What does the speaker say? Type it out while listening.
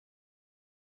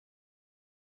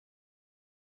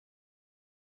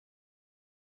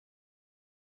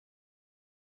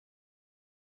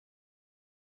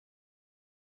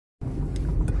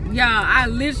Y'all, I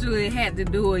literally had to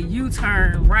do a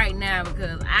U-turn right now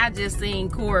because I just seen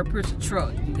Corey push a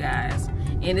truck, you guys.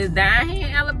 And it's down here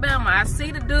in Alabama. I see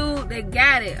the dude that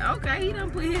got it. Okay, he done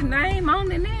put his name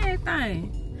on it and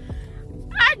everything.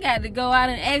 I got to go out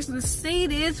and actually see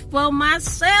this for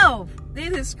myself.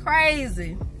 This is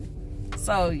crazy.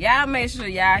 So y'all make sure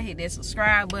y'all hit that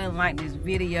subscribe button, like this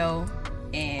video,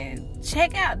 and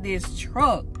check out this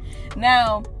truck.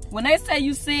 Now, when they say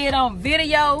you see it on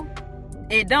video,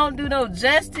 it don't do no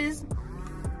justice.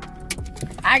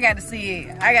 I got to see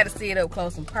it. I got to see it up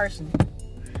close and personal.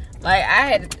 Like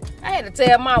I had to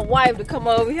tell my wife to come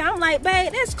over here. I'm like,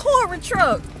 babe, that's Corey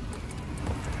truck.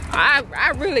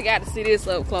 I really got to see this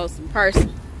up close and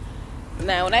personal.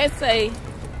 Now, when they say,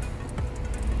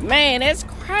 man, that's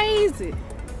crazy.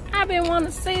 I've been wanting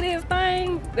to see this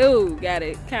thing. Dude, got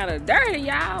it kind of dirty,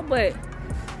 y'all, but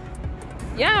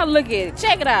y'all look at it.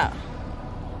 Check it out.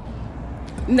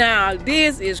 Now,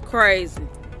 this is crazy.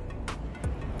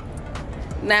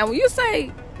 Now, when you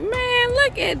say, man,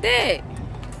 look at that.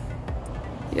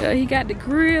 Yeah, he got the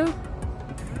grill,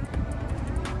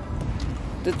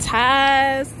 the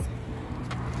tires.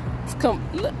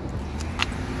 Look.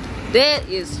 That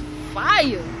is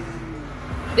fire.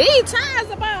 These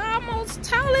tires about almost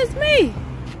tall as me.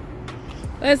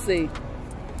 Let's see.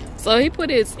 So he put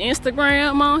his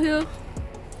Instagram on here.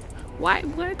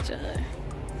 White boy John.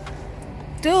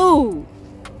 Dude,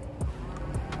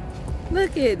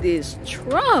 look at this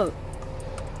truck.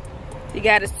 You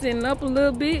got it sitting up a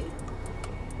little bit.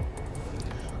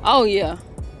 Oh yeah.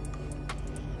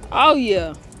 Oh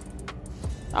yeah.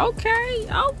 Okay,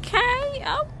 okay,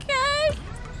 okay.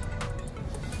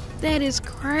 That is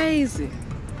crazy.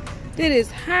 That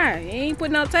is high. He ain't put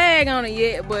no tag on it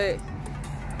yet, but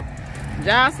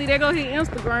y'all see, there go his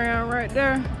Instagram right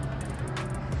there.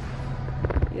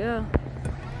 Yeah.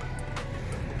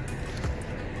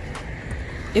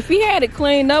 If he had it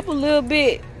cleaned up a little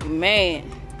bit, man,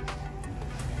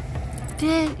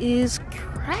 that is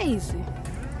crazy.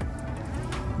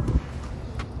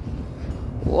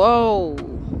 Whoa.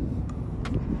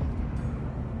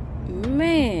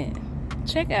 Man,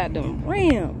 check out them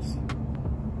rims.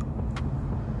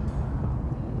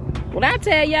 When I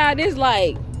tell y'all this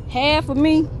like half of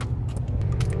me,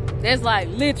 that's like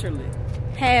literally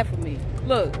half of me.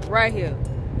 Look, right here.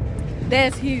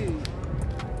 That's huge.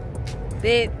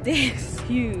 That's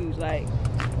huge. Like,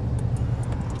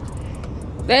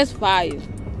 that's fire.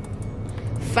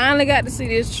 Finally got to see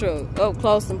this truck up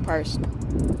close and personal.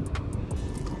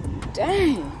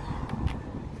 Dang.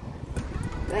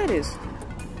 That is.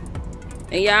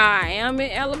 And y'all, I am in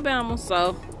Alabama,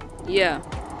 so yeah.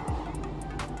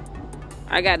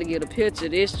 I got to get a picture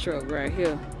of this truck right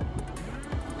here.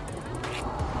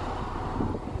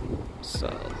 So.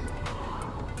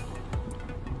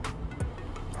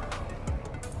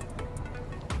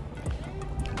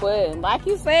 But like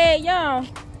you said, y'all,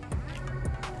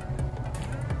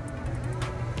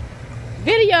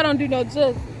 video don't do no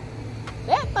justice.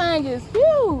 That thing is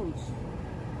huge.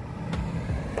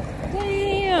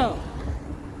 Damn.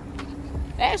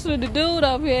 Actually, the dude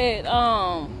up here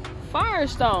at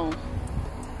Firestone.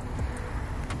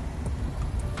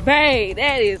 Babe,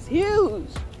 that is huge.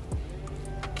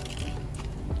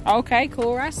 Okay,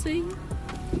 cool. I see you.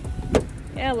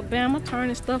 Alabama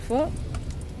turning stuff up.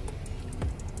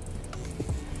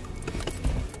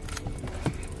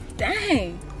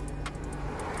 Dang.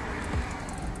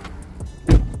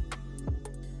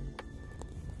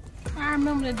 I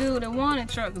remember the dude that wanted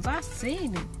truck because I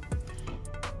seen him.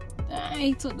 Dang,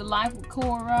 he took the life of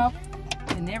Corey off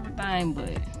and everything,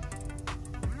 but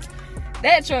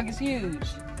that truck is huge.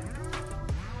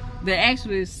 To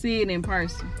actually see it in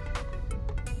person.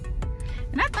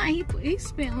 And I think he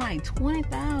spent like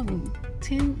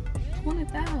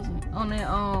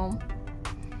 $20,000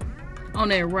 on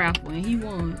that raffle, and he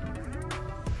won,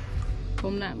 if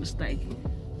I'm not mistaken.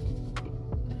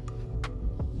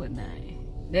 But dang,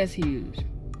 that's huge.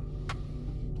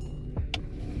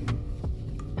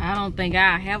 I don't think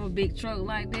I have a big truck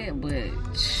like that, but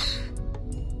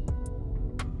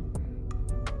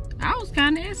I was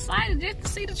kind of excited just to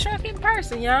see the truck in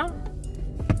person, y'all.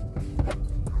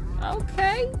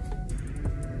 Okay.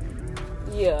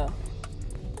 Yeah.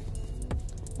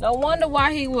 No wonder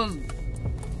why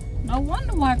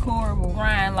Corey was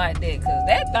riding like that, because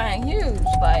that thing huge.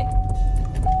 Like,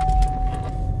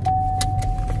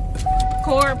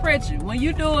 Corey Pritchard, when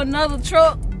you do another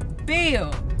truck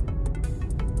build,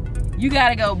 you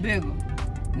gotta go bigger.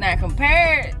 Now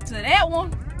compared to that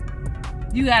one,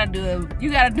 you gotta do it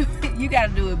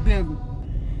bigger.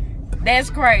 That's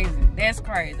crazy. That's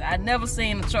crazy. I never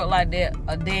seen a truck like that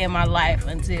a day in my life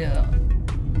until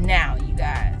now, you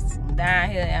guys. I'm down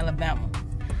here in Alabama.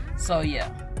 So,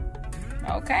 yeah.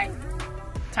 Okay.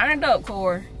 Turn it up,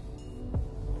 Corey.